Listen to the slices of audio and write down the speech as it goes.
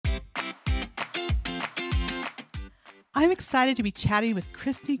I'm excited to be chatting with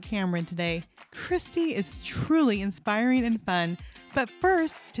Christy Cameron today. Christy is truly inspiring and fun. But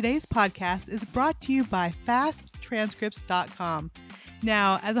first, today's podcast is brought to you by FastTranscripts.com.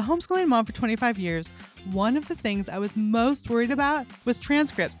 Now, as a homeschooling mom for 25 years, one of the things I was most worried about was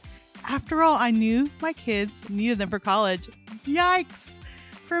transcripts. After all, I knew my kids needed them for college. Yikes!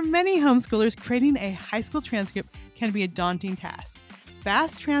 For many homeschoolers, creating a high school transcript can be a daunting task.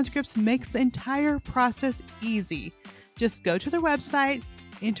 Fast Transcripts makes the entire process easy. Just go to their website,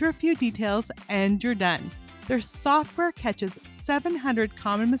 enter a few details, and you're done. Their software catches 700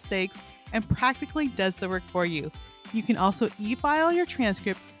 common mistakes and practically does the work for you. You can also e-file your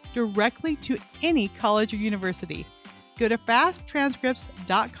transcript directly to any college or university. Go to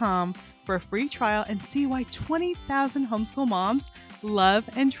fasttranscripts.com for a free trial and see why 20,000 homeschool moms love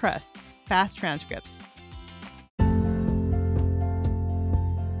and trust Fast Transcripts.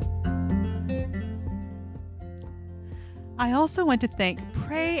 I also want to thank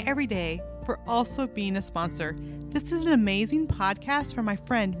Pray Every Day for also being a sponsor. This is an amazing podcast from my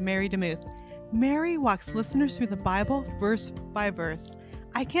friend Mary DeMuth. Mary walks listeners through the Bible verse by verse.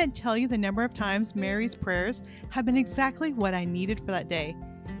 I can't tell you the number of times Mary's prayers have been exactly what I needed for that day.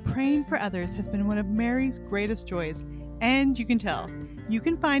 Praying for others has been one of Mary's greatest joys, and you can tell. You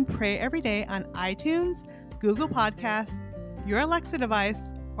can find Pray Every Day on iTunes, Google Podcasts, your Alexa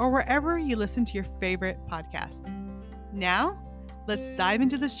device, or wherever you listen to your favorite podcast. Now, let's dive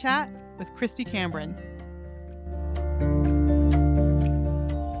into this chat with Christy Cameron.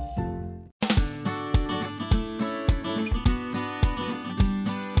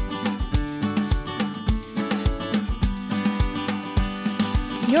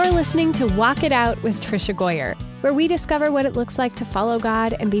 You're listening to Walk It Out with Tricia Goyer, where we discover what it looks like to follow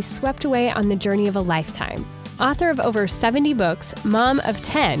God and be swept away on the journey of a lifetime. Author of over 70 books, mom of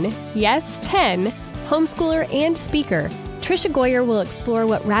 10, yes, 10, homeschooler and speaker, Tricia Goyer will explore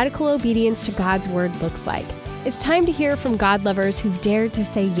what radical obedience to God's word looks like. It's time to hear from God lovers who've dared to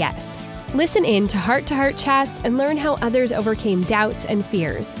say yes. Listen in to heart chats and learn how others overcame doubts and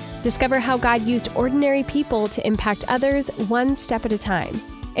fears. Discover how God used ordinary people to impact others one step at a time.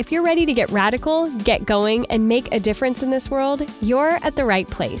 If you're ready to get radical, get going, and make a difference in this world, you're at the right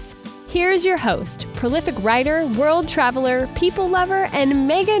place. Here's your host, prolific writer, world traveler, people lover, and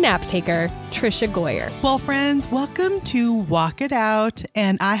mega nap taker, Tricia Goyer. Well, friends, welcome to Walk It Out.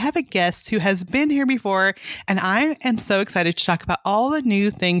 And I have a guest who has been here before, and I am so excited to talk about all the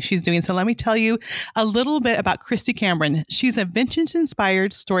new things she's doing. So let me tell you a little bit about Christy Cameron. She's a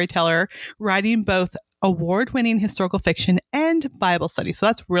vintage-inspired storyteller, writing both award-winning historical fiction and Bible study. So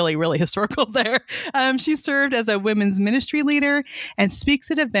that's really, really historical there. She served as a women's ministry leader and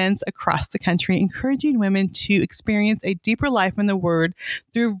speaks at events across the country, encouraging women to experience a deeper life in the Word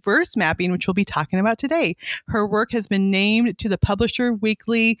through verse mapping, which we'll be talking about today. Her work has been named to the Publisher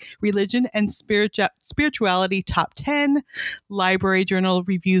Weekly Religion and Spirituality Top 10, Library Journal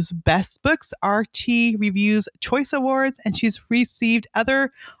Reviews Best Books, RT Reviews Choice Awards, and she's received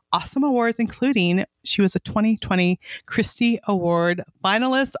other awesome awards, including she was a 2020 Christy Award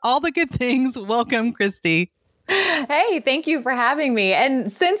finalist. All the good things. Welcome, Christy. Hey, thank you for having me.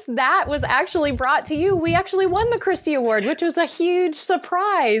 And since that was actually brought to you, we actually won the Christy Award, which was a huge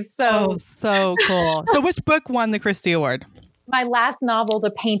surprise. So cool. So which book won the Christy Award? My last novel,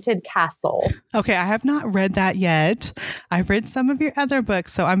 The Painted Castle. Okay, I have not read that yet. I've read some of your other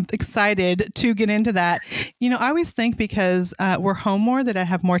books, so I'm excited to get into that. You know, I always think because we're home more that I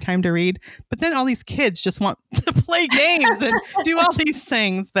have more time to read, but then all these kids just want to play games and do all these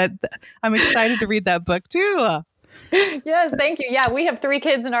things. But I'm excited to read that book too. Yes, thank you. Yeah, we have 3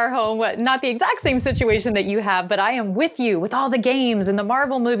 kids in our home. Not the exact same situation that you have, but I am with you with all the games and the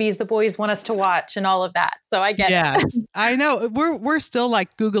Marvel movies the boys want us to watch and all of that. So I get it. I know. We're still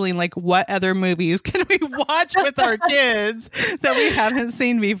like Googling like what other movies can we watch with our kids that we haven't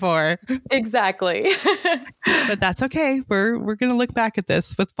seen before. Exactly. But that's okay. We're going to look back at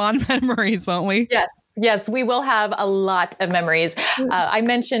this with fond memories, won't we? Yes, we will have a lot of memories. I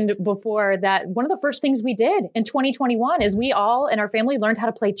mentioned before that one of the first things we did in 2021 is we all in our family learned how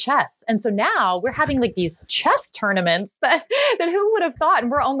to play chess. And so now we're having like these chess tournaments that who would have thought? And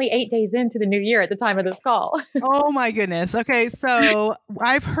we're only 8 days into the new year at the time of this call. Oh my goodness. Okay. So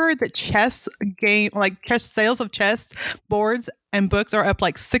I've heard that chess sales of chess boards and books are up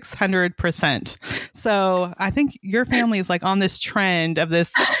like 600%. So I think your family is like on this trend of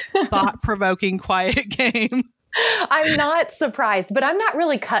this thought-provoking quiet game. I'm not surprised, but I'm not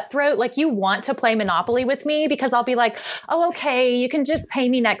really cutthroat. Like you want to play Monopoly with me because I'll be like, oh, okay, you can just pay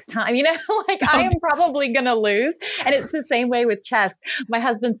me next time. Like I am probably going to lose. And it's the same way with chess. My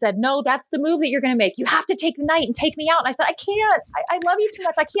husband said, no, that's the move that you're going to make. You have to take the knight and take me out. And I said, I can't. I love you too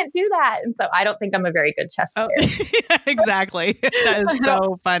much. I can't do that. And so I don't think I'm a very good chess player. Yeah, exactly. That is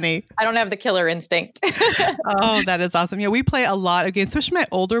so funny. I don't have the killer instinct. Oh, that is awesome. Yeah, we play a lot of games, especially my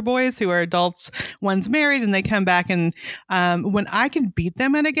older boys who are adults. One's married and they come back, and when I can beat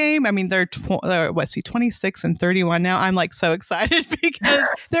them in a game, I mean, they're 26 and 31 now. I'm like so excited because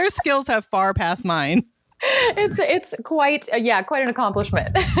their skills have far past mine. It's quite an accomplishment.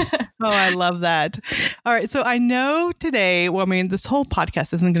 Oh, I love that. All right. So I know today, well, I mean, this whole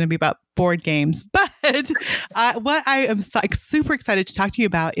podcast isn't going to be about board games, but what I am super excited to talk to you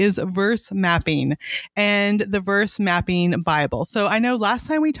about is verse mapping and the verse mapping Bible. So I know last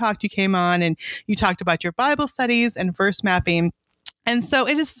time we talked, you came on and you talked about your Bible studies and verse mapping. And so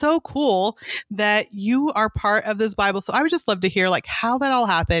it is so cool that you are part of this Bible. So I would just love to hear like how that all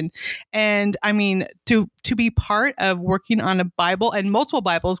happened. And I mean, to be part of working on a Bible and multiple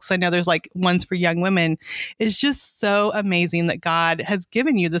Bibles, because I know there's like ones for young women, is just so amazing that God has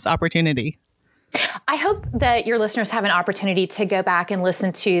given you this opportunity. I hope that your listeners have an opportunity to go back and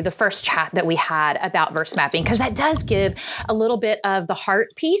listen to the first chat that we had about verse mapping, because that does give a little bit of the heart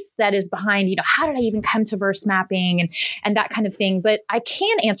piece that is behind, how did I even come to verse mapping and that kind of thing. But I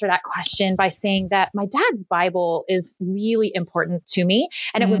can answer that question by saying that my dad's Bible is really important to me.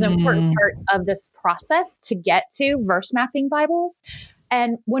 And it was an important part of this process to get to verse mapping Bibles.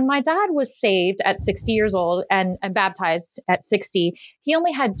 And when my dad was saved at 60 years old and baptized at 60, he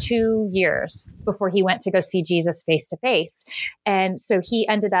only had 2 years before he went to go see Jesus face to face. And so he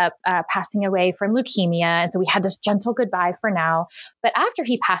ended up passing away from leukemia. And so we had this gentle goodbye for now. But after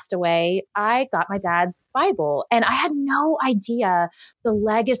he passed away, I got my dad's Bible, and I had no idea the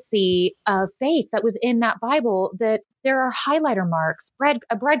legacy of faith that was in that Bible, that there are highlighter marks,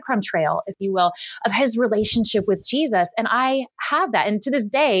 a breadcrumb trail, if you will, of his relationship with Jesus. And I have that. And to this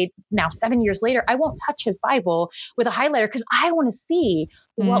day, now 7 years later, I won't touch his Bible with a highlighter because I want to see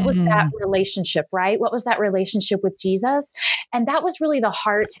what was that relationship, right? What was that relationship with Jesus? And that was really the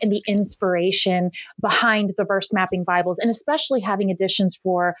heart and the inspiration behind the verse mapping Bibles, and especially having editions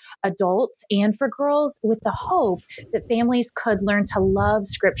for adults and for girls, with the hope that families could learn to love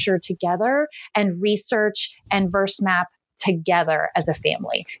Scripture together and research and verse map together as a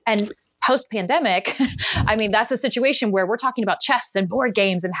family. And post-pandemic, I mean, that's a situation where we're talking about chess and board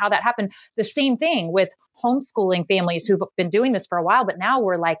games and how that happened. The same thing with homeschooling families who've been doing this for a while, but now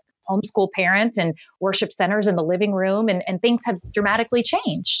we're like homeschool parents and worship centers in the living room, and things have dramatically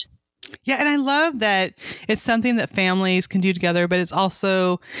changed. Yeah. And I love that it's something that families can do together, but it's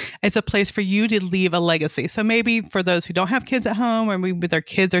a place for you to leave a legacy. So maybe for those who don't have kids at home, or maybe their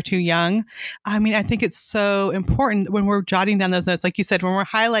kids are too young, I mean, I think it's so important when we're jotting down those notes, like you said, when we're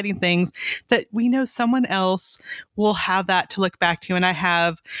highlighting things, that we know someone else will have that to look back to. And I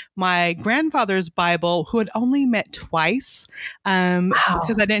have my grandfather's Bible, who had only met twice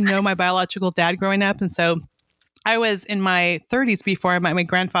because I didn't know my biological dad growing up. And so I was in my 30s before I met my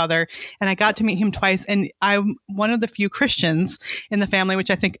grandfather, and I got to meet him twice. And I'm one of the few Christians in the family,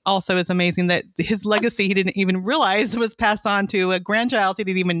 which I think also is amazing, that his legacy he didn't even realize was passed on to a grandchild he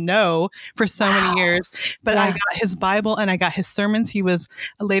didn't even know for so many years. But I got his Bible and I got his sermons. He was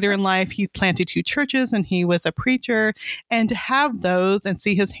later in life, he planted 2 churches and he was a preacher. And to have those and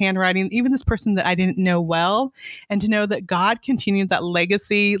see his handwriting, even this person that I didn't know well, and to know that God continued that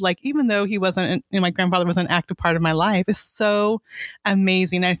legacy, like even though he wasn't, my grandfather was an active part of my life, is so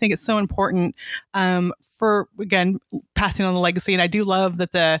amazing. I think it's so important for, again, passing on the legacy. And I do love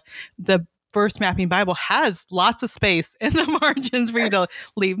that the verse mapping Bible has lots of space in the margins for you to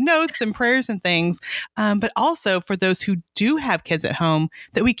leave notes and prayers and things. But also for those who do have kids at home,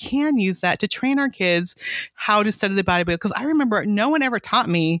 that we can use that to train our kids how to study the Bible. Because I remember no one ever taught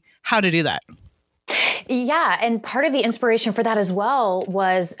me how to do that. Yeah. And part of the inspiration for that as well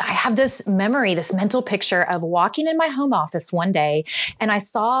was I have this memory, this mental picture of walking in my home office one day, and I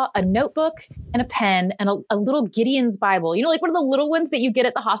saw a notebook and a pen and a little Gideon's Bible, like one of the little ones that you get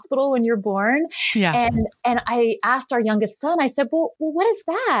at the hospital when you're born. Yeah. And I asked our youngest son, I said, well, what is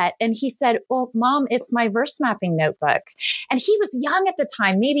that? And he said, well, Mom, it's my verse mapping notebook. And he was young at the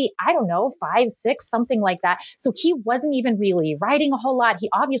time, maybe, I don't know, 5, 6, something like that. So he wasn't even really writing a whole lot. He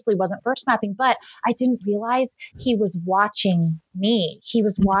obviously wasn't verse mapping, but I didn't realize he was watching me. He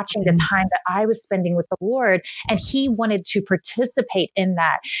was watching the time that I was spending with the Lord, and he wanted to participate in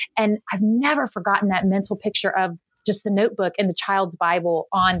that. And I've never forgotten that mental picture of just the notebook and the child's Bible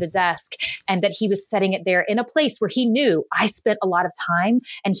on the desk, and that he was setting it there in a place where he knew I spent a lot of time,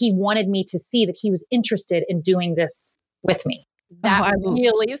 and he wanted me to see that he was interested in doing this with me. That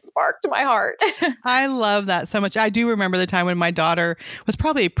really sparked my heart. I love that so much. I do remember the time when my daughter was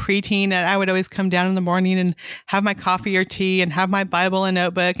probably a preteen, and I would always come down in the morning and have my coffee or tea and have my Bible and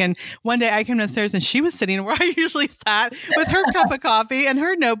notebook. And one day I came downstairs and she was sitting where I usually sat with her cup of coffee and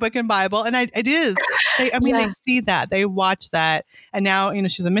her notebook and Bible. And they see that, they watch that. And now,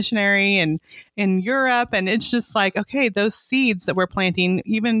 she's a missionary and in Europe. And it's just like, okay, those seeds that we're planting,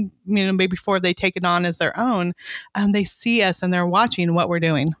 even, maybe before they take it on as their own, they see us and they're watching what we're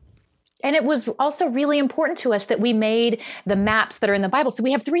doing. And it was also really important to us that we made the maps that are in the Bible. So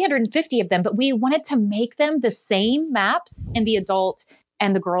we have 350 of them, but we wanted to make them the same maps in the adult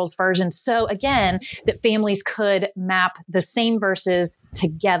and the girls' version. So again, that families could map the same verses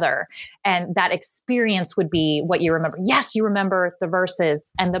together, and that experience would be what you remember. Yes, you remember the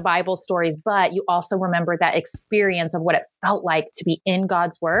verses and the Bible stories, but you also remember that experience of what it felt like to be in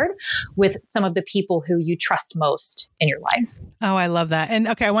God's Word with some of the people who you trust most in your life. Oh, I love that. And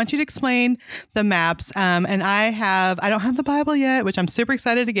okay, I want you to explain the maps. And I don't have the Bible yet, which I'm super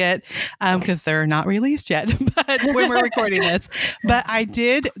excited to get because they're not released yet, but when we're recording this. But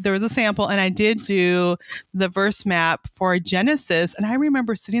there was a sample, and I did do the verse map for Genesis. And I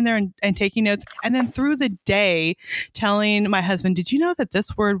remember sitting there and taking notes, and then through the day telling my husband, did you know that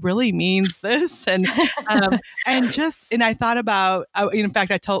this word really means this? And I thought about, in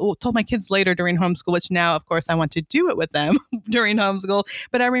fact, I told my kids later during homeschool, which now, of course, I want to do it with them during homeschool.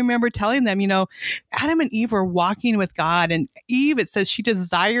 But I remember telling them, Adam and Eve were walking with God, and Eve, it says she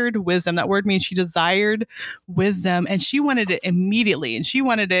desired wisdom. That word means she desired wisdom, and she wanted it immediately. And she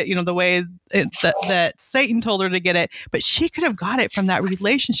wanted it, the way that Satan told her to get it, but she could have got it from that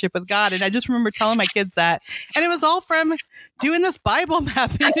relationship with God. And I just remember telling my kids that, and it was all from doing this Bible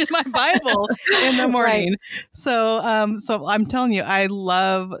mapping in my Bible in the morning. Right. So I'm telling you, I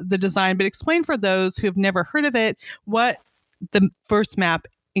love the design, but explain for those who have never heard of it, what the verse map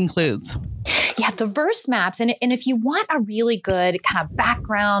includes. Yeah, the verse maps. And if you want a really good kind of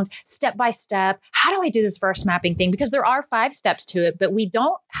background, step-by-step, how do I do this verse mapping thing? Because there are 5 steps to it, but we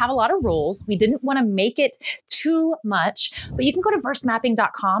don't have a lot of rules. We didn't want to make it too much, but you can go to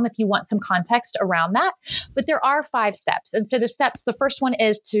versemapping.com if you want some context around that. But there are 5 steps. And so the first one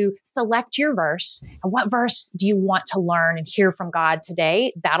is to select your verse. And what verse do you want to learn and hear from God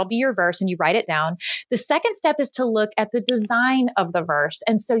today? That'll be your verse, and you write it down. The second step is to look at the design of the verse.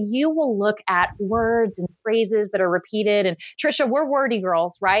 And so you will look at words and phrases that are repeated. And Trisha, we're wordy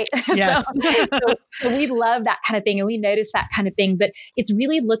girls, right? Yes. so we love that kind of thing, and we notice that kind of thing. But it's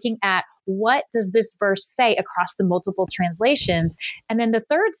really looking at, what does this verse say across the multiple translations? And then the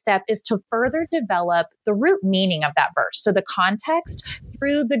third step is to further develop the root meaning of that verse. So the context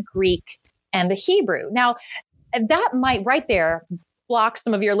through the Greek and the Hebrew. Now, that might right there block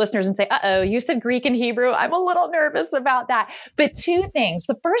some of your listeners and say, uh-oh, you said Greek and Hebrew. I'm a little nervous about that. But 2 things.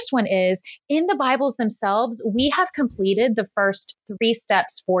 The first one is, in the Bibles themselves, we have completed the first 3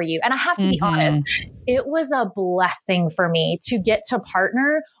 steps for you. And I have to be honest, it was a blessing for me to get to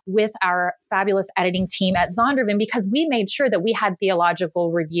partner with our fabulous editing team at Zondervan, because we made sure that we had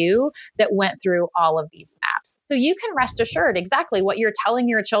theological review that went through all of these maps. So you can rest assured exactly what you're telling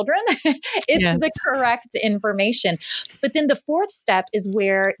your children is the correct information. But then the 4th step is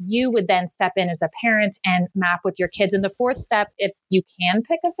where you would then step in as a parent and map with your kids. And the 4th step, if you can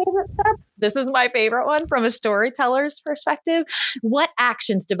pick a favorite step, this is my favorite one from a storyteller's perspective. What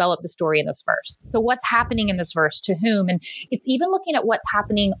actions develop the story in this verse? So what's happening in this verse to whom? And it's even looking at what's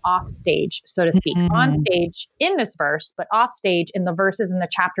happening off stage, so to speak, on stage in this verse, but off stage in the verses and the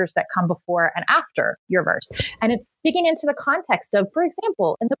chapters that come before and after your verse. And it's digging into the context of, for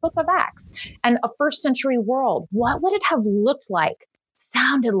example, in the book of Acts and a first century world, what would it have looked like,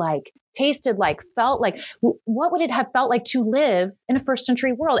 sounded like, tasted like, felt like? What would it have felt like to live in a first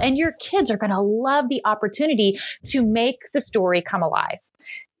century world? And your kids are going to love the opportunity to make the story come alive.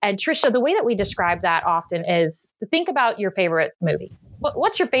 And Trisha, the way that we describe that often is, think about your favorite movie.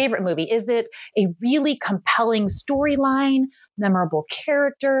 What's your favorite movie? Is it a really compelling storyline, memorable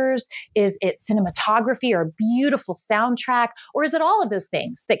characters? Is it cinematography or a beautiful soundtrack? Or is it all of those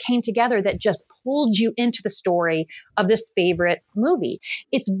things that came together that just pulled you into the story of this favorite movie?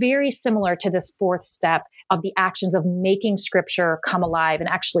 It's very similar to this 4th step of the actions of making scripture come alive and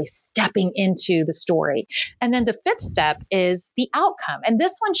actually stepping into the story. And then the 5th step is the outcome. And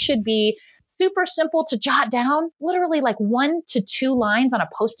this one should be super simple to jot down, literally like 1 to 2 lines on a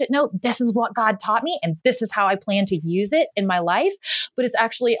Post-it note. This is what God taught me, and this is how I plan to use it in my life. But it's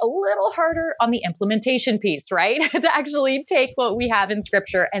actually a little harder on the implementation piece, right? To actually take what we have in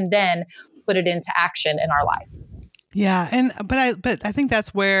scripture and then put it into action in our life. Yeah. But I think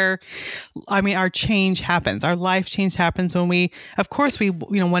that's where, our change happens. Our life change happens when we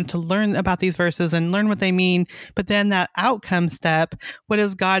want to learn about these verses and learn what they mean. But then that outcome step, what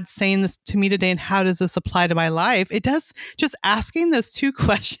is God saying this to me today? And how does this apply to my life? It does. Just asking those 2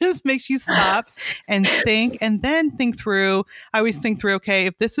 questions makes you stop and think, and then think through. I always think through, okay,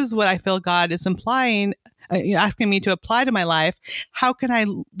 if this is what I feel God is implying, asking me to apply to my life, how can I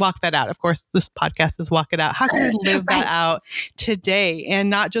walk that out? Of course, this podcast is Walk It Out. How can I live that out today? And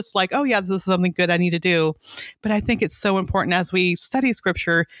not just like, oh yeah, this is something good I need to do. But I think it's so important as we study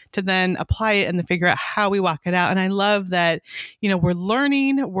scripture to then apply it and then figure out how we walk it out. And I love that, we're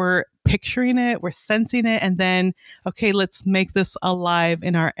learning, we're picturing it, we're sensing it, and then, okay, let's make this alive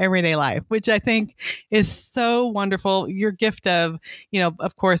in our everyday life, which I think is so wonderful. Your gift of,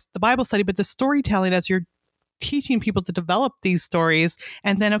 of course, the Bible study, but the storytelling as you're teaching people to develop these stories.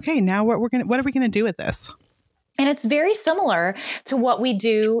 And then, okay, now what are we going to do with this? And it's very similar to what we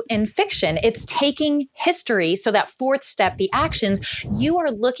do in fiction. It's taking history. So that 4th step, the actions, you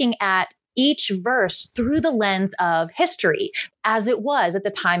are looking at each verse through the lens of history as it was at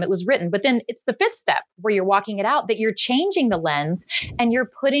the time it was written. But then it's the 5th step where you're walking it out, that you're changing the lens and you're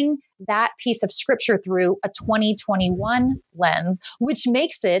putting that piece of scripture through a 2021 lens, which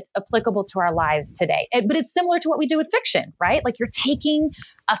makes it applicable to our lives today. But it's similar to what we do with fiction, right? Like you're taking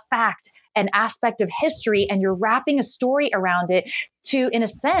a fact, an aspect of history, and you're wrapping a story around it to, in a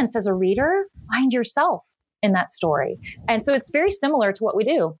sense, as a reader, find yourself in that story. And so it's very similar to what we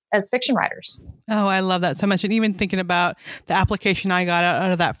do as fiction writers. Oh, I love that so much. And even thinking about the application I got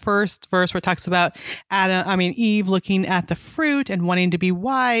out of that first verse where it talks about Eve looking at the fruit and wanting to be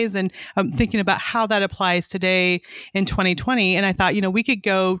wise, and thinking about how that applies today in 2020. And I thought, we could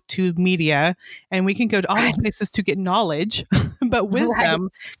go to media and we can go to all these places to get knowledge, but wisdom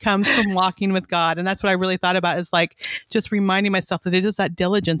comes from walking with God. And that's what I really thought about, is like just reminding myself that it is that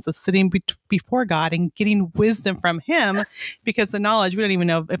diligence of sitting before God and getting wisdom from Him, because the knowledge, we don't even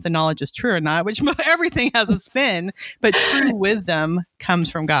know if the knowledge is true or not, which everything has a spin, but true wisdom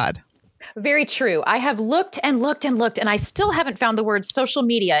comes from God. Very true. I have looked and looked and looked, and I still haven't found the word social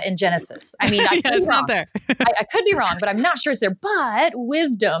media in Genesis. I mean, I could be wrong. I could be wrong, but I'm not sure it's there. But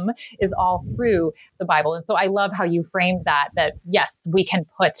wisdom is all through the Bible. And so I love how you framed that yes, we can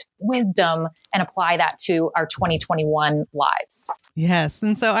put wisdom and apply that to our 2021 lives. Yes.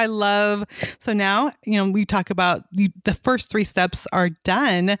 And so so now, we talk about the first 3 steps are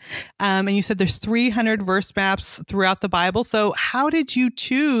done. And you said there's 300 verse maps throughout the Bible. So how did you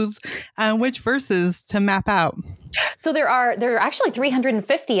choose which verses to map out? So there are actually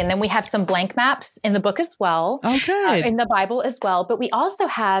 350, and then we have some blank maps in the book as well. Oh, good. In the Bible as well. But we also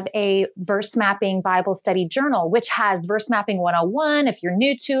have a verse mapping Bible study journal, which has verse mapping 101 if you're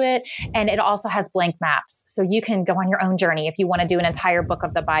new to it. And it also has blank maps. So you can go on your own journey if you want to do an entire book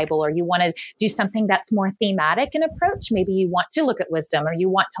of the Bible, or you want to do something that's more thematic in approach. Maybe you want to look at wisdom, or you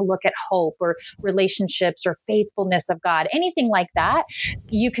want to look at hope or relationships or faithfulness of God, anything like that.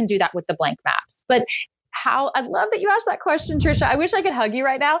 You can do that with the blank maps. But I love that you asked that question, Trisha. I wish I could hug you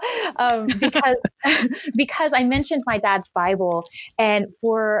right now, because I mentioned my dad's Bible. And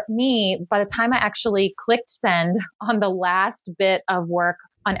for me, by the time I actually clicked send on the last bit of work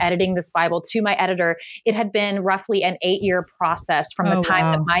on editing this Bible to my editor, it had been roughly an 8-year process from the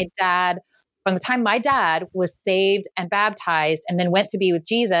time that my dad was saved and baptized and then went to be with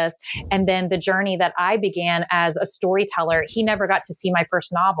Jesus. And then the journey that I began as a storyteller. He never got to see my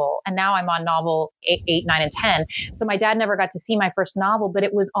first novel. And now I'm on novel 8, 9, and 10. So my dad never got to see my first novel, but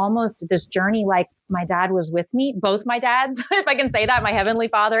it was almost this journey like my dad was with me. Both my dads, if I can say that, my heavenly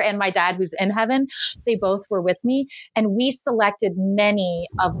father and my dad who's in heaven, they both were with me. And we selected many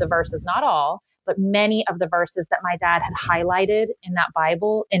of the verses, not all, but many of the verses that my dad had highlighted in that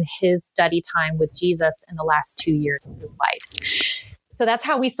Bible in his study time with Jesus in the last 2 years of his life. So that's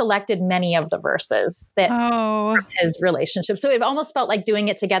how we selected many of the verses that from his relationship. So it almost felt like doing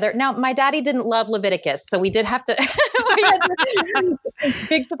it together. Now, my daddy didn't love Leviticus, so we did have to,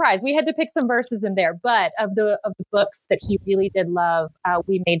 big surprise. We had to pick some verses in there, but of the books that he really did love,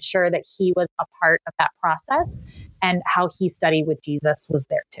 we made sure that he was a part of that process, and how he studied with Jesus was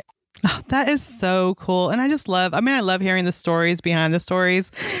there too. Oh, that is so cool. And I love hearing the stories behind the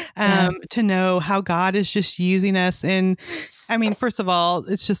stories, to know how God is just using us in I mean, first of all,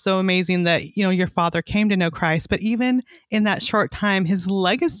 it's just so amazing that, your father came to know Christ, but even in that short time, his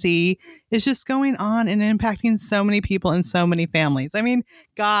legacy is just going on and impacting so many people and so many families. I mean,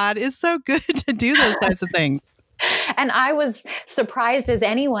 God is so good to do those types of things. And I was surprised as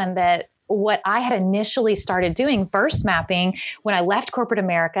anyone that what I had initially started doing, verse mapping, when I left corporate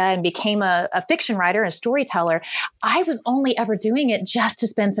America and became a fiction writer and a storyteller, I was only ever doing it just to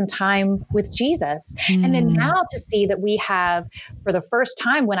spend some time with Jesus. And then now to see that we have, for the first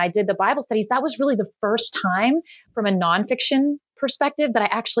time when I did the Bible studies, that was really the first time from a nonfiction perspective that I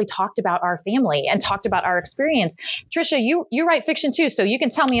actually talked about our family and talked about our experience. Trisha, you write fiction too, so you can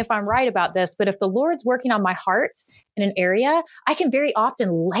tell me if I'm right about this, but if the Lord's working on my heart in an area, I can very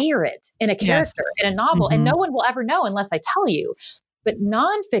often layer it in a character, in a novel, and no one will ever know unless I tell you. But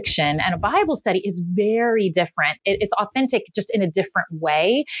nonfiction and a Bible study is very different. It's authentic just in a different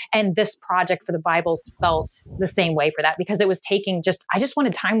way. And this project for the Bibles felt the same way for that, because it was I just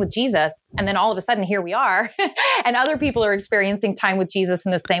wanted time with Jesus. And then all of a sudden, here we are. And other people are experiencing time with Jesus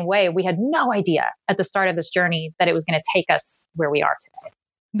in the same way. We had no idea at the start of this journey that it was going to take us where we are today.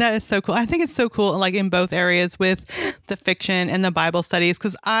 That is so cool. I think it's so cool, like in both areas with the fiction and the Bible studies,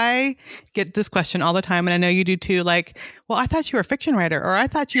 because I get this question all the time, and I know you do too. Like, well, I thought you were a fiction writer, or I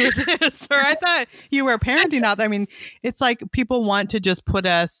thought you were this, or I thought you were a parenting author. I mean, it's like people want to just put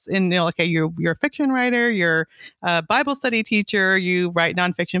us in, okay, you're a fiction writer, you're a Bible study teacher, you write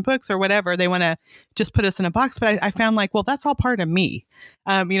nonfiction books or whatever. They want to just put us in a box. But I found like, well, that's all part of me.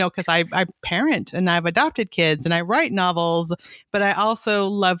 Because I parent and I've adopted kids and I write novels, but I also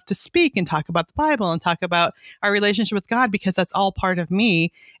love to speak and talk about the Bible and talk about our relationship with God, because that's all part of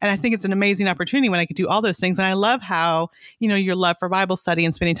me. And I think it's an amazing opportunity when I can do all those things. And I love how, your love for Bible study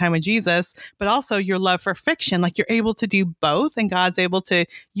and spending time with Jesus, but also your love for fiction, like you're able to do both, and God's able to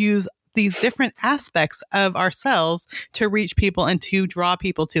use these different aspects of ourselves to reach people and to draw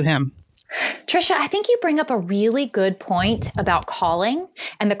people to Him. Trisha, I think you bring up a really good point about calling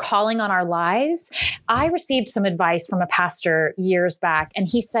and the calling on our lives. I received some advice from a pastor years back, and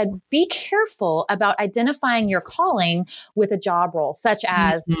he said, be careful about identifying your calling with a job role, such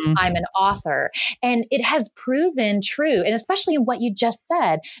as I'm an author. And it has proven true, and especially in what you just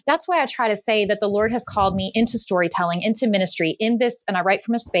said. That's why I try to say that the Lord has called me into storytelling, into ministry, in this, and I write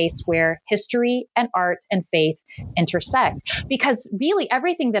from a space where history and art and faith intersect. Because really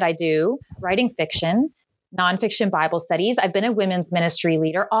everything that I do, writing fiction, nonfiction Bible studies, I've been a women's ministry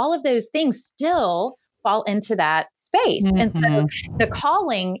leader, all of those things still fall into that space. And so the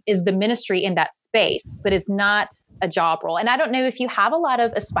calling is the ministry in that space, but it's not a job role. And I don't know if you have a lot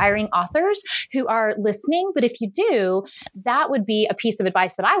of aspiring authors who are listening, but if you do, that would be a piece of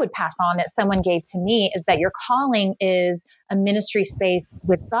advice that I would pass on that someone gave to me, is that your calling is a ministry space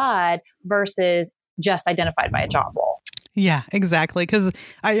with God versus just identified by a job role. Yeah, exactly. Because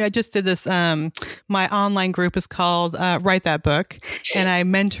I just did this. My online group is called Write That Book, and I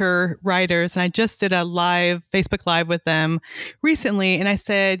mentor writers. And I just did a Facebook Live with them recently. And I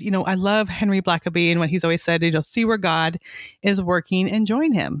said, I love Henry Blackaby and what he's always said, see where God is working and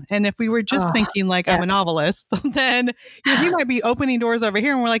join Him. And if we were just thinking like I'm a novelist, then He might be opening doors over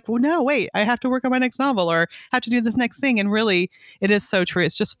here. And we're like, well, no, wait, I have to work on my next novel or have to do this next thing. And really, it is so true.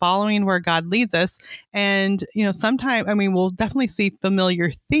 It's just following where God leads us. And, sometimes, we'll definitely see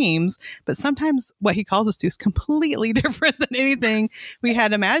familiar themes, but sometimes what He calls us to is completely different than anything we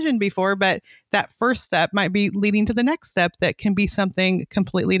had imagined before. But that first step might be leading to the next step that can be something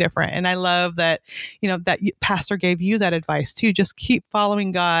completely different. And I love that, that pastor gave you that advice too. Just keep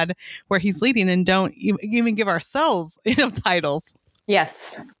following God where He's leading, and don't even give ourselves, titles.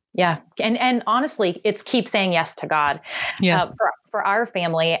 Yes. Yeah. And honestly, it's keep saying yes to God. Yes. For our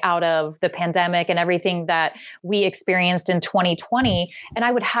family, out of the pandemic and everything that we experienced in 2020. And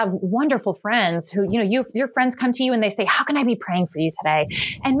I would have wonderful friends who, your friends come to you and they say, how can I be praying for you today?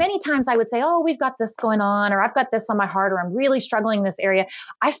 And many times I would say, oh, we've got this going on, or I've got this on my heart, or I'm really struggling in this area.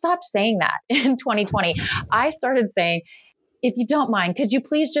 I stopped saying that in 2020. I started saying, if you don't mind, could you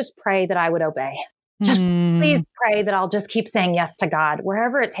please just pray that I would obey? Just please pray that I'll just keep saying yes to God,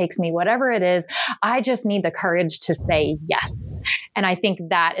 wherever it takes me, whatever it is. I just need the courage to say yes. And I think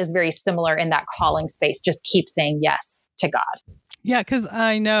that is very similar in that calling space. Just keep saying yes to God. Yeah, because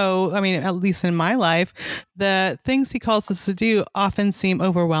I know, at least in my life, the things He calls us to do often seem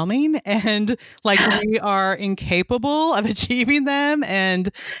overwhelming and like we are incapable of achieving them.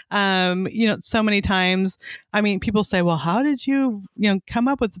 And, so many times, people say, well, how did you, come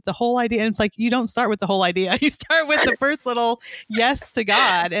up with the whole idea? And it's like, you don't start with the whole idea. You start with the first little yes to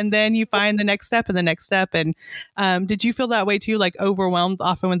God, and then you find the next step and the next step. And did you feel that way too, like overwhelmed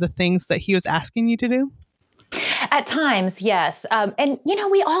often with the things that He was asking you to do? At times, yes. And,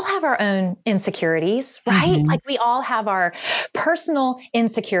 we all have our own insecurities, right? Mm-hmm. Like we all have our personal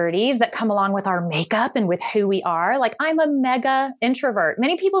insecurities that come along with our makeup and with who we are. Like I'm a mega introvert.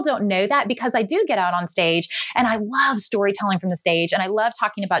 Many people don't know that because I do get out on stage and I love storytelling from the stage and I love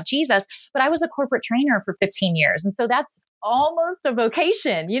talking about Jesus, but I was a corporate trainer for 15 years. And so that's almost a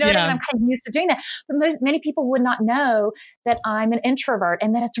vocation, what I mean? I'm kind of used to doing that. But many people would not know that I'm an introvert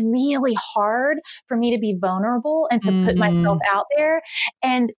and that it's really hard for me to be vulnerable and to put myself out there.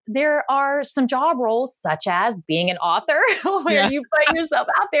 And there are some job roles, such as being an author, where you put yourself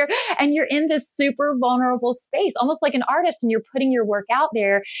out there and you're in this super vulnerable space, almost like an artist, and you're putting your work out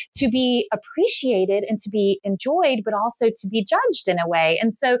there to be appreciated and to be enjoyed, but also to be judged in a way.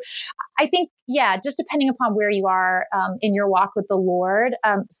 And so I think, just depending upon where you are in your walk with the Lord,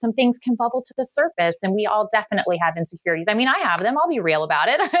 some things can bubble to the surface, and we all definitely have insecurities. I mean, I have them. I'll be real about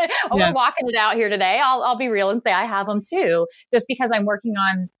it. We're walking it out here today. I'll be real and say I have them too. Just because I'm working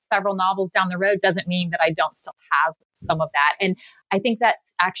on several novels down the road doesn't mean that I don't still have some of that. And I think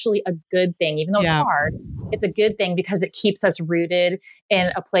that's actually a good thing, even though it's hard. It's a good thing because it keeps us rooted in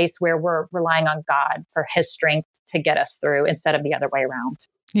a place where we're relying on God for His strength to get us through instead of the other way around.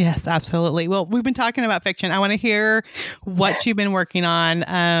 Yes, absolutely. Well, we've been talking about fiction. I want to hear what you've been working on.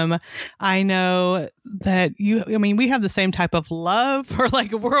 I know that we have the same type of love for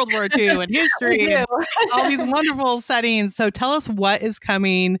like World War II and history and all these wonderful settings. So tell us what is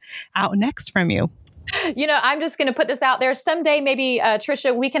coming out next from you. I'm just going to put this out there. Someday, maybe,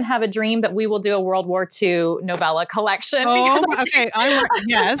 Trisha, we can have a dream that we will do a World War II novella collection. Oh, okay.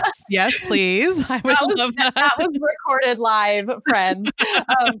 Yes, please. I would love that. That was recorded live, friends.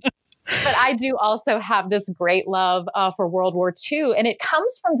 But I do also have this great love for World War II. And it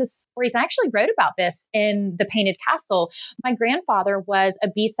comes from the stories. I actually wrote about this in The Painted Castle. My grandfather was a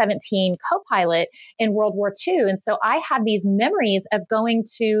B-17 co-pilot in World War II. And so I have these memories of going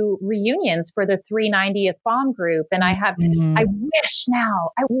to reunions for the 390th Bomb Group. And I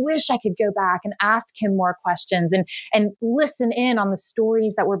wish I could go back and ask him more questions and listen in on the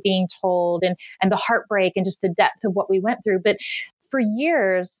stories that were being told and the heartbreak and just the depth of what we went through. But for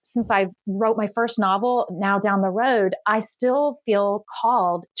years, since I wrote my first novel, now down the road, I still feel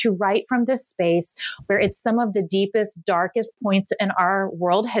called to write from this space where it's some of the deepest, darkest points in our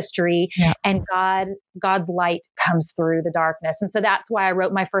world history, and God's light comes through the darkness. And so that's why I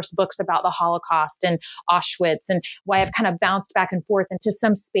wrote my first books about the Holocaust and Auschwitz, and why I've kind of bounced back and forth into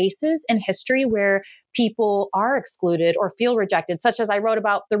some spaces in history where people are excluded or feel rejected, such as I wrote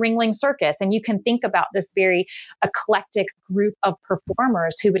about the Ringling Circus. And you can think about this very eclectic group of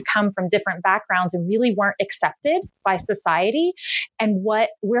performers who would come from different backgrounds and really weren't accepted by society. And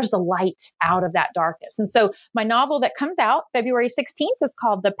where's the light out of that darkness? And so my novel that comes out February 16th is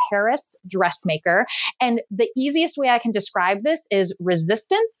called The Paris Dressmaker. And the easiest way I can describe this is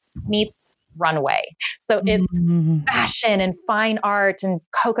resistance meets runway. So it's fashion and fine art and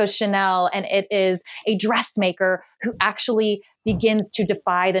Coco Chanel. And it is a dressmaker who actually begins to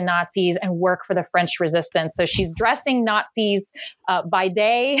defy the Nazis and work for the French resistance. So she's dressing Nazis by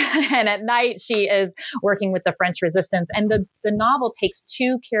day, and at night she is working with the French resistance. And the novel takes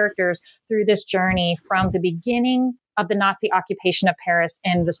two characters through this journey from the beginning of the Nazi occupation of Paris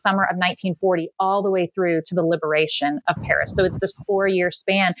in the summer of 1940, all the way through to the liberation of Paris. So it's this 4-year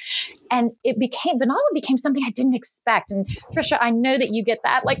span. And the novel became something I didn't expect. And Trisha, I know that you get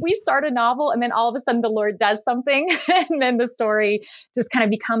that. Like we start a novel and then all of a sudden the Lord does something and then the story just kind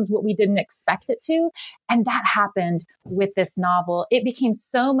of becomes what we didn't expect it to. And that happened with this novel. It became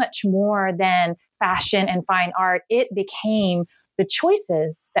so much more than fashion and fine art. It became the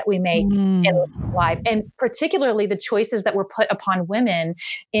choices that we make in life, and particularly the choices that were put upon women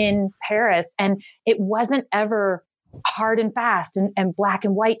in Paris. And it wasn't ever hard and fast and black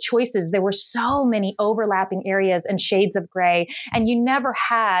and white choices. There were so many overlapping areas and shades of gray, and you never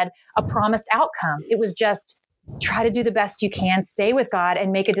had a promised outcome. It was just try to do the best you can, stay with God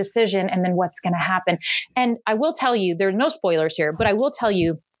and make a decision, and then what's going to happen. And I will tell you, there are no spoilers here, but I will tell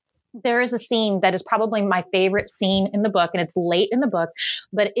you, there is a scene that is probably my favorite scene in the book, and it's late in the book,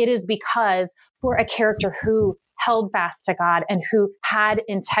 but it is because for a character who held fast to God and who had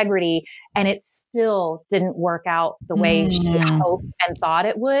integrity, and it still didn't work out the way she hoped and thought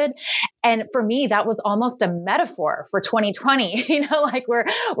it would. And for me, that was almost a metaphor for 2020, like we're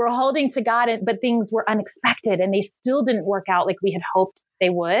holding to God, but things were unexpected and they still didn't work out like we had hoped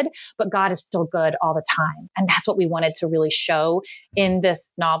they would, but God is still good all the time. And that's what we wanted to really show in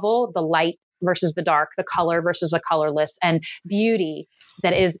this novel, the light versus the dark, the color versus the colorless, and beauty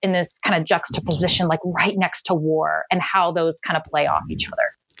that is in this kind of juxtaposition, like right next to war, and how those kind of play off each other.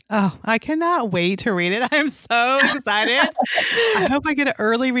 Oh, I cannot wait to read it. I'm so excited. I hope I get an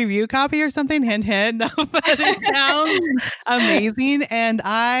early review copy or something. Hint, hint. No, but it sounds amazing. And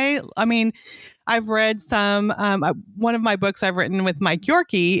I mean, I've read some, one of my books I've written with Mike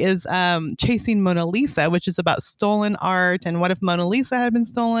Yorkie is Chasing Mona Lisa, which is about stolen art and what if Mona Lisa had been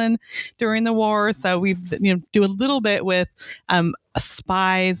stolen during the war. So we do a little bit with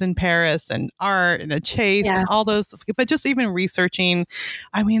spies in Paris and art and a chase and all those, but just even researching,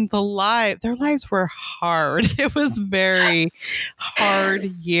 I mean, their lives were hard. It was very hard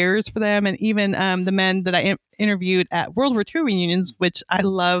years for them. And even the men that I interviewed at World War II reunions, which I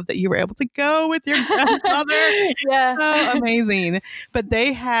love that you were able to go with your grandmother. So amazing. But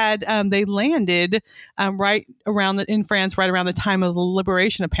they had, they landed right around in France, right around the time of the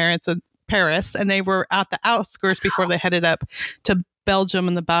liberation of Paris, and they were at the outskirts before they headed up to Belgium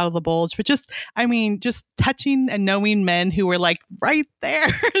and the Battle of the Bulge. But just touching and knowing men who were like right there.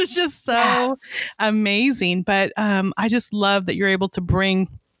 It's just so amazing. But I just love that you're able to bring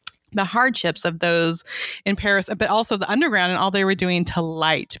the hardships of those in Paris, but also the underground and all they were doing to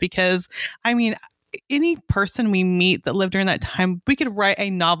light. Because I mean, any person we meet that lived during that time, we could write a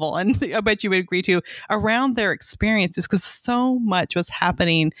novel, and I bet you would agree to, around their experiences, because so much was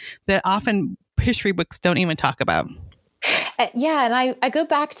happening that often history books don't even talk about. Yeah. And I go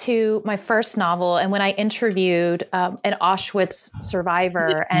back to my first novel, and when I interviewed an Auschwitz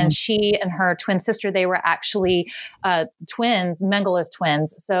survivor, and she and her twin sister, they were actually twins, Mengele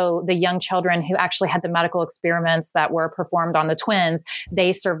twins. So the young children who actually had the medical experiments that were performed on the twins,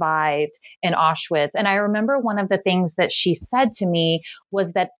 they survived in Auschwitz. And I remember one of the things that she said to me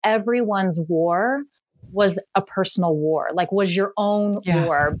was that everyone's war was a personal war, like was your own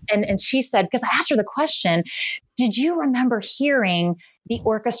war. And she said, because I asked her the question, did you remember hearing the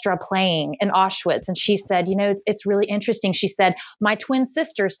orchestra playing in Auschwitz? And she said, it's really interesting. She said, my twin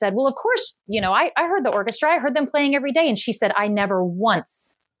sister said, well, of course, I heard the orchestra. I heard them playing every day. And she said, I never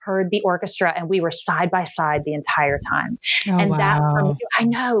once heard the orchestra, and we were side by side the entire time. That, for me, I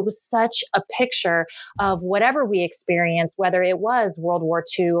know it was such a picture of whatever we experience, whether it was World War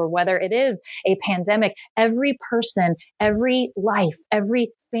II or whether it is a pandemic. Every person, every life,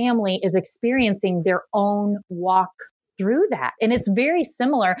 every family is experiencing their own walk through that. And it's very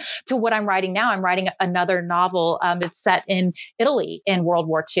similar to what I'm writing now. I'm writing another novel. It's set in Italy in World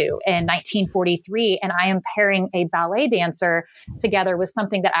War II in 1943. And I am pairing a ballet dancer together with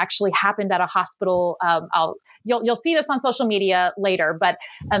something that actually happened at a hospital. You'll see this on social media later, but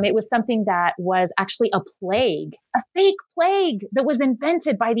it was something that was actually a plague, a fake plague that was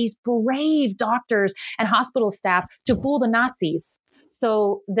invented by these brave doctors and hospital staff to fool the Nazis,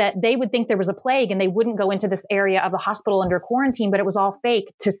 so that they would think there was a plague and they wouldn't go into this area of the hospital under quarantine, but it was all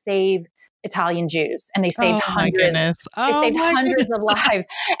fake to save Italian Jews. And they saved hundreds of lives.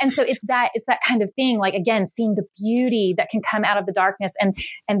 And so it's that kind of thing, like, again, seeing the beauty that can come out of the darkness, and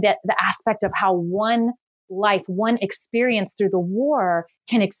that the aspect of how one life, one experience through the war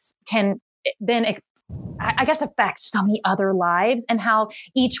can then I guess affect so many other lives, and how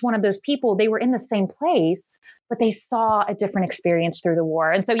each one of those people, they were in the same place, but they saw a different experience through the war.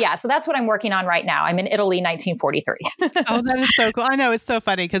 And so, so that's what I'm working on right now. I'm in Italy, 1943. Oh, that is so cool. I know, it's so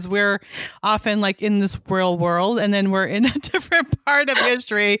funny because we're often like in this real world, and then we're in a different part of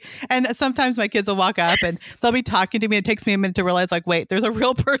history. And sometimes my kids will walk up and they'll be talking to me. It takes me a minute to realize, like, wait, there's a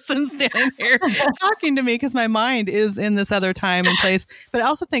real person standing here talking to me, because my mind is in this other time and place. But I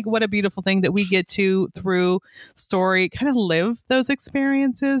also think what a beautiful thing that we get to, through story, kind of live those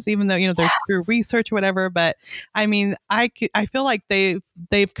experiences, even though, they're through research or whatever. But I mean, I feel like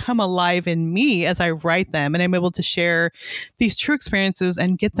they've come alive in me as I write them, and I'm able to share these true experiences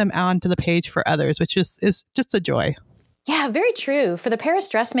and get them onto the page for others, which is just a joy. Yeah, very true. For the Paris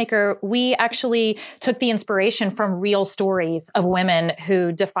Dressmaker, we actually took the inspiration from real stories of women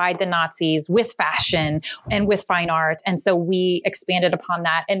who defied the Nazis with fashion and with fine art. And so we expanded upon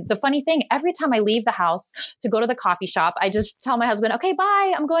that. And the funny thing, every time I leave the house to go to the coffee shop, I just tell my husband, okay,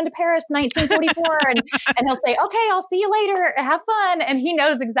 bye, I'm going to Paris, 1944. and he'll say, okay, I'll see you later. Have fun. And he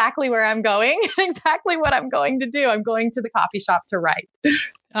knows exactly where I'm going, exactly what I'm going to do. I'm going to the coffee shop to write.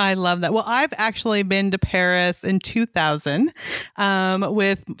 I love that. Well, I've actually been to Paris in 2000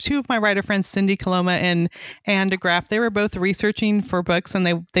 with two of my writer friends, Cindy Coloma and Anne DeGraff. They were both researching for books,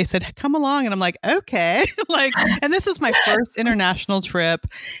 and they said, come along. And I'm like, okay. And this is my first international trip.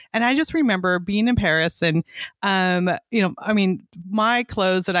 And I just remember being in Paris, and, my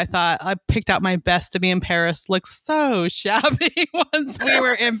clothes that I thought I picked out my best to be in Paris looked so shabby once we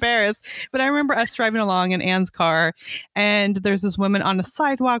were in Paris. But I remember us driving along in Anne's car, and there's this woman on the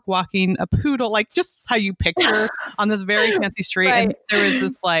sidewalk sidewalk walking a poodle, like just how you picture on this very fancy street. Right. And there was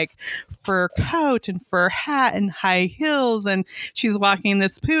this like fur coat and fur hat and high heels. And she's walking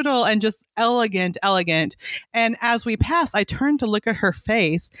this poodle and just elegant. And as we passed, I turned to look at her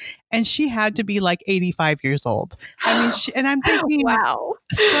face and she had to be like 85 years old. I mean, and I'm thinking, wow,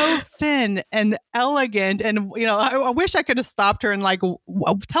 so thin and elegant. And, you know, I wish I could have stopped her and like,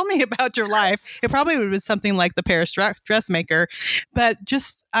 tell me about your life. It probably would have been something like the Paris dressmaker. But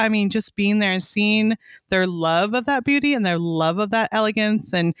just, I mean, just being there and seeing their love of that beauty and their love of that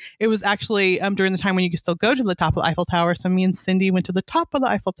elegance. And it was actually during the time when you could still go to the top of the Eiffel Tower. So me and Cindy went to the top of the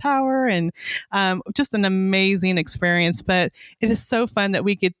Eiffel Tower, and just an amazing experience. But it is so fun that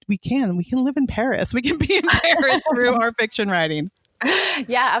we can live in Paris. We can be in Paris through our fiction writing.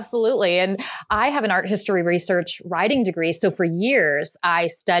 Yeah, absolutely. And I have an art history research writing degree. So for years, I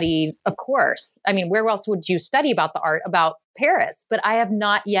studied, of course, I mean, where else would you study about the art about Paris? But I have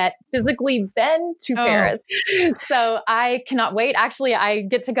not yet physically been to Paris. So I cannot wait. Actually, I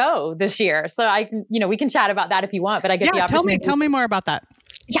get to go this year. So we can chat about that if you want, but I get the opportunity. Tell me more about that.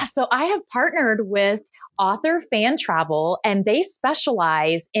 Yeah. So I have partnered with Author Fan Travel, and they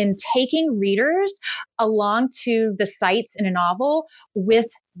specialize in taking readers along to the sites in a novel with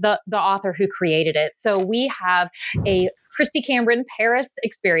the author who created it. So we have a Christy Cameron Paris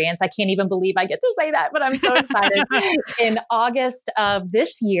experience. I can't even believe I get to say that, but I'm so excited. In August of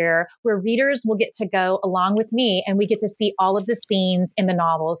this year, where readers will get to go along with me and we get to see all of the scenes in the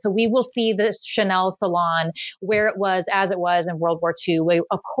novel. So we will see the Chanel salon where it was as it was in World War II. We,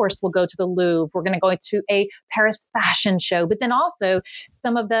 of course, will go to the Louvre. We're going to go to a Paris fashion show, but then also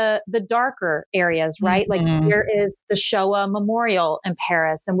some of the darker areas, right? Mm-hmm. Like there is the Shoah Memorial in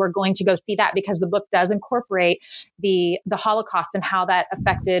Paris, and we're going to go see that because the book does incorporate the Holocaust and how that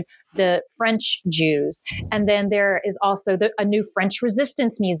affected the French Jews. And then there is also a new French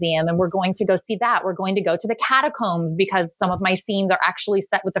Resistance Museum, and we're going to go see that. We're going to go to the catacombs because some of my scenes are actually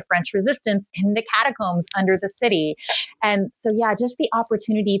set with the French Resistance in the catacombs under the city. And so, yeah, just the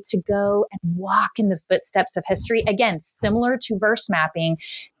opportunity to go and walk in the footsteps of history. Again, similar to verse mapping,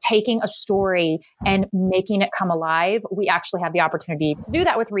 taking a story and making it come alive. We actually have the opportunity to do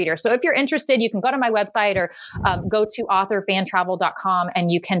that with readers. So if you're interested, you can go to my website or go to authorfantravel.com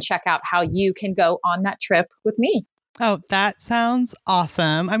and you can check out how you can go on that trip with me. Oh, that sounds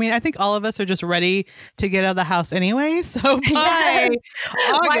awesome. I mean, I think all of us are just ready to get out of the house anyway. So by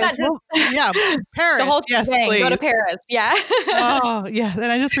August, why not just Paris. The whole yes, thing. please. Go to Paris. Yeah. Oh, yeah. And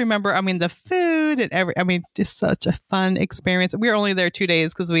I just remember, I mean, the food and just such a fun experience. We were only there 2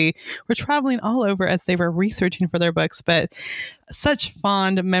 days because we were traveling all over as they were researching for their books, but such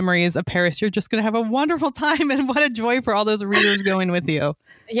fond memories of Paris. You're just going to have a wonderful time, and what a joy for all those readers going with you.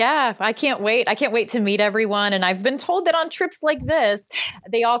 Yeah, I can't wait. I can't wait to meet everyone. And I've been told that on trips like this,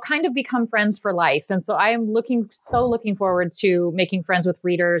 they all kind of become friends for life. And so I am looking forward to making friends with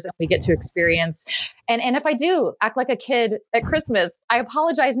readers, and we get to experience. And if I do act like a kid at Christmas, I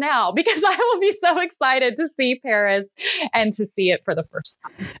apologize now because I will be so excited to see Paris and to see it for the first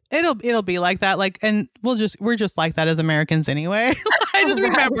time. It'll be like that. Like, and we're just like that as Americans anyway. I just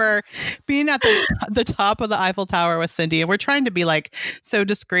remember being at the top of the Eiffel Tower with Cindy, and we're trying to be like so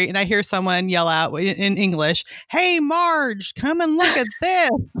discreet. And I hear someone yell out in English, "Hey, Marge, come and look at this."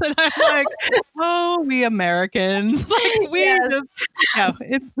 And I'm like, "Oh, we Americans, like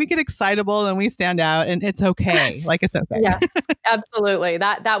we get excitable and we stand out, and it's okay. Like it's okay." Yeah, absolutely.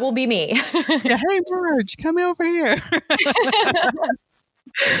 That will be me. Yeah, hey, Marge, come over here.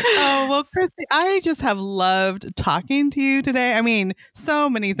 Oh, well, Christy, I just have loved talking to you today. I mean, so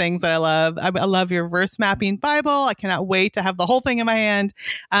many things that I love. I love your verse mapping Bible. I cannot wait to have the whole thing in my hand.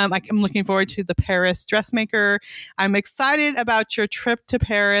 I'm looking forward to the Paris dressmaker. I'm excited about your trip to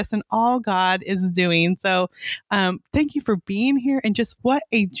Paris and all God is doing. So thank you for being here, and just what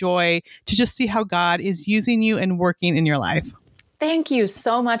a joy to just see how God is using you and working in your life. Thank you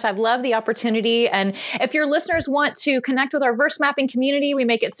so much. I've loved the opportunity. And if your listeners want to connect with our verse mapping community, we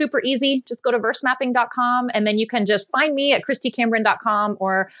make it super easy. Just go to versemapping.com, and then you can just find me at christycameron.com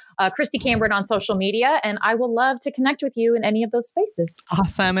or Christy Cameron on social media. And I will love to connect with you in any of those spaces.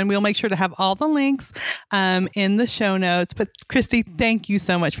 Awesome. And we'll make sure to have all the links in the show notes. But Christy, thank you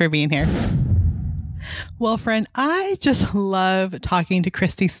so much for being here. Well, friend, I just love talking to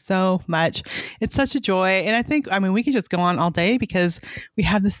Christy so much. It's such a joy. And I think, we could just go on all day because we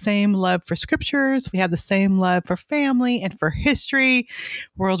have the same love for scriptures. We have the same love for family and for history,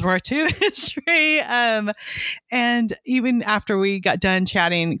 World War II history. And even after we got done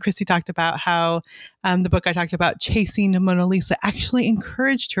chatting, Christy talked about how the book I talked about, Chasing Mona Lisa, actually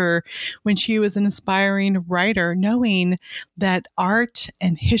encouraged her when she was an aspiring writer, knowing that art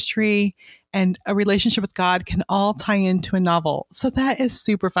and history and a relationship with God can all tie into a novel. So that is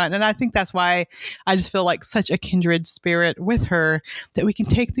super fun. And I think that's why I just feel like such a kindred spirit with her, that we can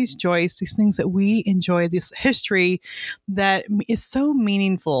take these joys, these things that we enjoy, this history that is so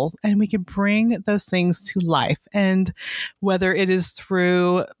meaningful, and we can bring those things to life. And whether it is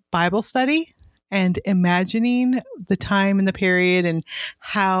through Bible study and imagining the time and the period and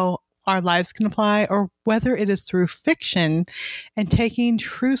how our lives can apply, or whether it is through fiction and taking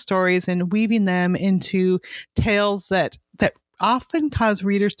true stories and weaving them into tales that often cause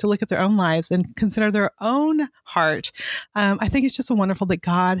readers to look at their own lives and consider their own heart. I think it's just so wonderful that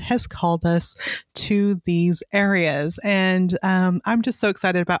God has called us to these areas. And I'm just so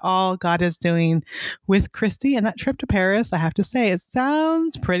excited about all God is doing with Christy and that trip to Paris. I have to say, it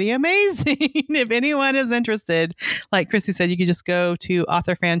sounds pretty amazing. If anyone is interested, like Christy said, you could just go to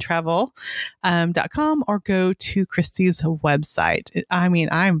authorfantravel.com or go to Christy's website. I mean,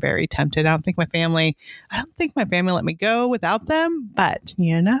 I'm very tempted. I don't think my family let me go without them, but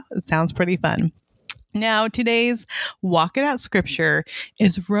it sounds pretty fun. Now, today's Walk It Out scripture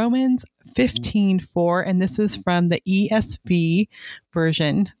is Romans 15:4, and this is from the ESV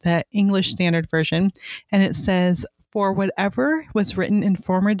version, the English Standard Version, and it says, "For whatever was written in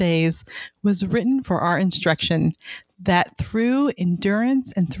former days was written for our instruction, that through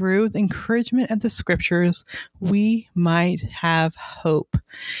endurance and through the encouragement of the scriptures, we might have hope."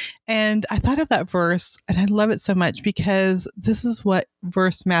 And I thought of that verse, and I love it so much because this is what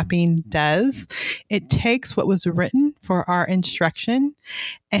verse mapping does. It takes what was written for our instruction,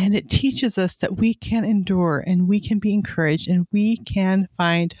 and it teaches us that we can endure and we can be encouraged and we can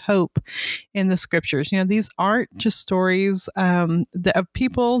find hope in the scriptures. These aren't just stories of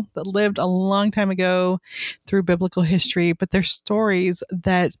people that lived a long time ago through biblical history, but they're stories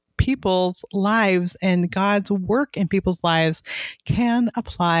that people's lives and God's work in people's lives can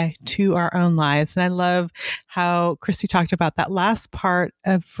apply to our own lives. And I love how Christy talked about that last part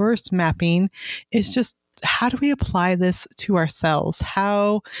of verse mapping is just, how do we apply this to ourselves?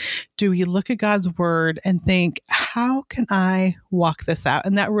 How do we look at God's word and think, how can I walk this out?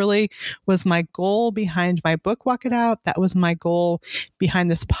 And that really was my goal behind my book, Walk It Out. That was my goal behind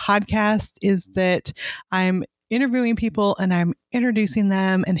this podcast, is that I'm interviewing people and I'm introducing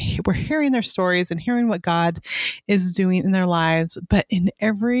them, and we're hearing their stories and hearing what God is doing in their lives. But in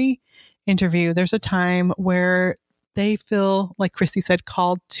every interview, there's a time where they feel, like Christy said,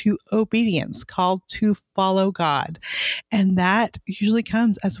 called to obedience, called to follow God. And that usually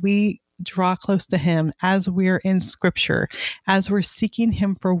comes as we draw close to Him, as we're in scripture, as we're seeking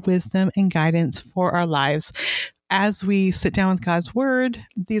Him for wisdom and guidance for our lives. As we sit down with God's word,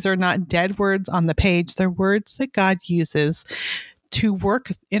 these are not dead words on the page. They're words that God uses to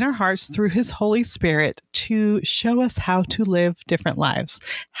work in our hearts through His Holy Spirit to show us how to live different lives,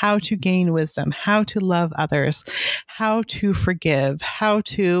 how to gain wisdom, how to love others, how to forgive, how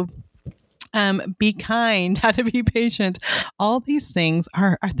to be kind, how to be patient. All these things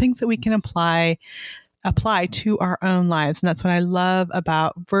are things that we can apply to our own lives. And that's what I love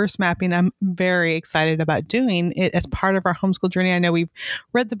about verse mapping. I'm very excited about doing it as part of our homeschool journey. I know we've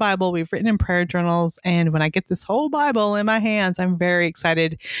read the Bible, we've written in prayer journals, and when I get this whole Bible in my hands, I'm very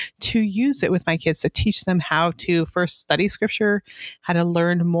excited to use it with my kids, to teach them how to first study scripture, how to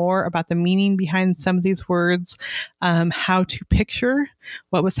learn more about the meaning behind some of these words, how to picture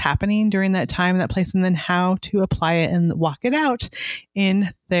what was happening during that time and that place, and then how to apply it and walk it out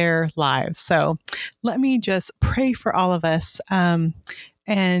in their lives. So let me just pray for all of us and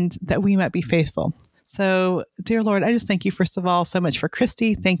that we might be faithful. So, dear Lord, I just thank you, first of all, so much for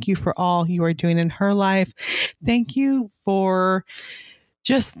Christy. Thank you for all you are doing in her life. Thank you for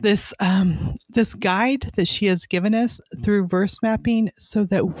just this guide that she has given us through verse mapping, so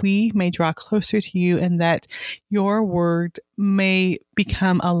that we may draw closer to you and that your word may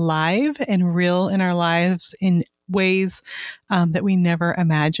become alive and real in our lives in ways that we never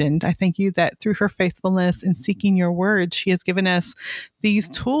imagined. I thank you that through her faithfulness in seeking your word, she has given us these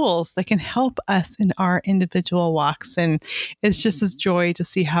tools that can help us in our individual walks. And it's just a joy to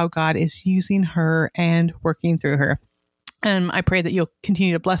see how God is using her and working through her. And I pray that you'll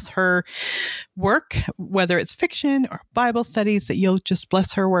continue to bless her work, whether it's fiction or Bible studies, that you'll just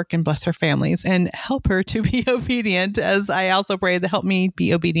bless her work and bless her families and help her to be obedient, as I also pray that help me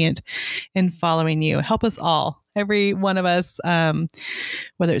be obedient in following you. Help us all, every one of us,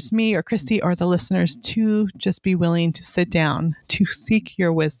 whether it's me or Christy or the listeners, to just be willing to sit down, to seek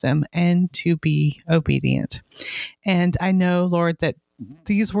your wisdom and to be obedient. And I know, Lord, that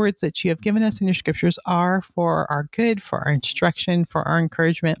these words that you have given us in your scriptures are for our good, for our instruction, for our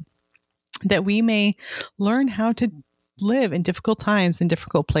encouragement, that we may learn how to live in difficult times in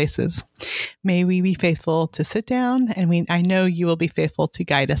difficult places. May we be faithful to sit down, and I know you will be faithful to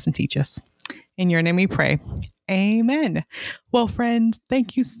guide us and teach us. In your name we pray. Amen. Well, friends,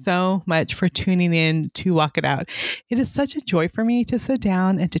 thank you so much for tuning in to Walk It Out. It is such a joy for me to sit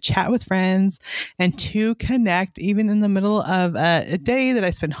down and to chat with friends and to connect, even in the middle of a day that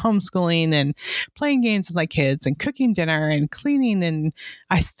I spend homeschooling and playing games with my kids and cooking dinner and cleaning. And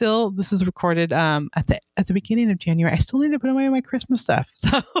this is recorded at the beginning of January. I still need to put away my Christmas stuff.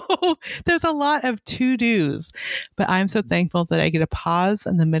 So there's a lot of to-dos, but I'm so thankful that I get to pause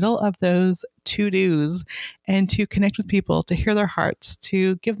in the middle of those to-dos and to connect with people, to hear their hearts,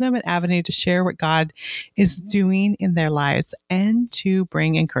 to give them an avenue to share what God is doing in their lives, and to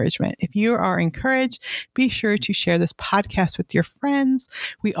bring encouragement. If you are encouraged, be sure to share this podcast with your friends.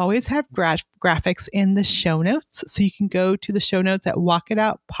 We always have graphics in the show notes, so you can go to the show notes at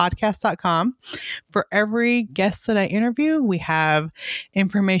walkitoutpodcast.com. For every guest that I interview, we have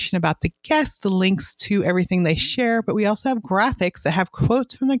information about the guests, the links to everything they share, but we also have graphics that have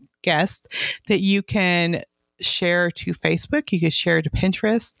quotes from the guest that you can share to Facebook, you can share to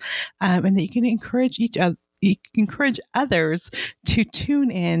Pinterest, and that you can encourage others to tune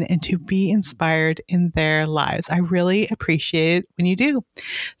in and to be inspired in their lives. I really appreciate it when you do.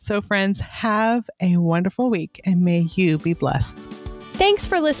 So friends, have a wonderful week, and may you be blessed. Thanks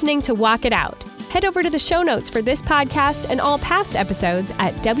for listening to Walk It Out. Head over to the show notes for this podcast and all past episodes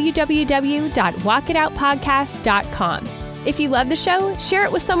at www.walkitoutpodcast.com. If you love the show, share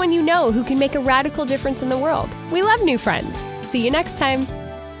it with someone you know who can make a radical difference in the world. We love new friends. See you next time.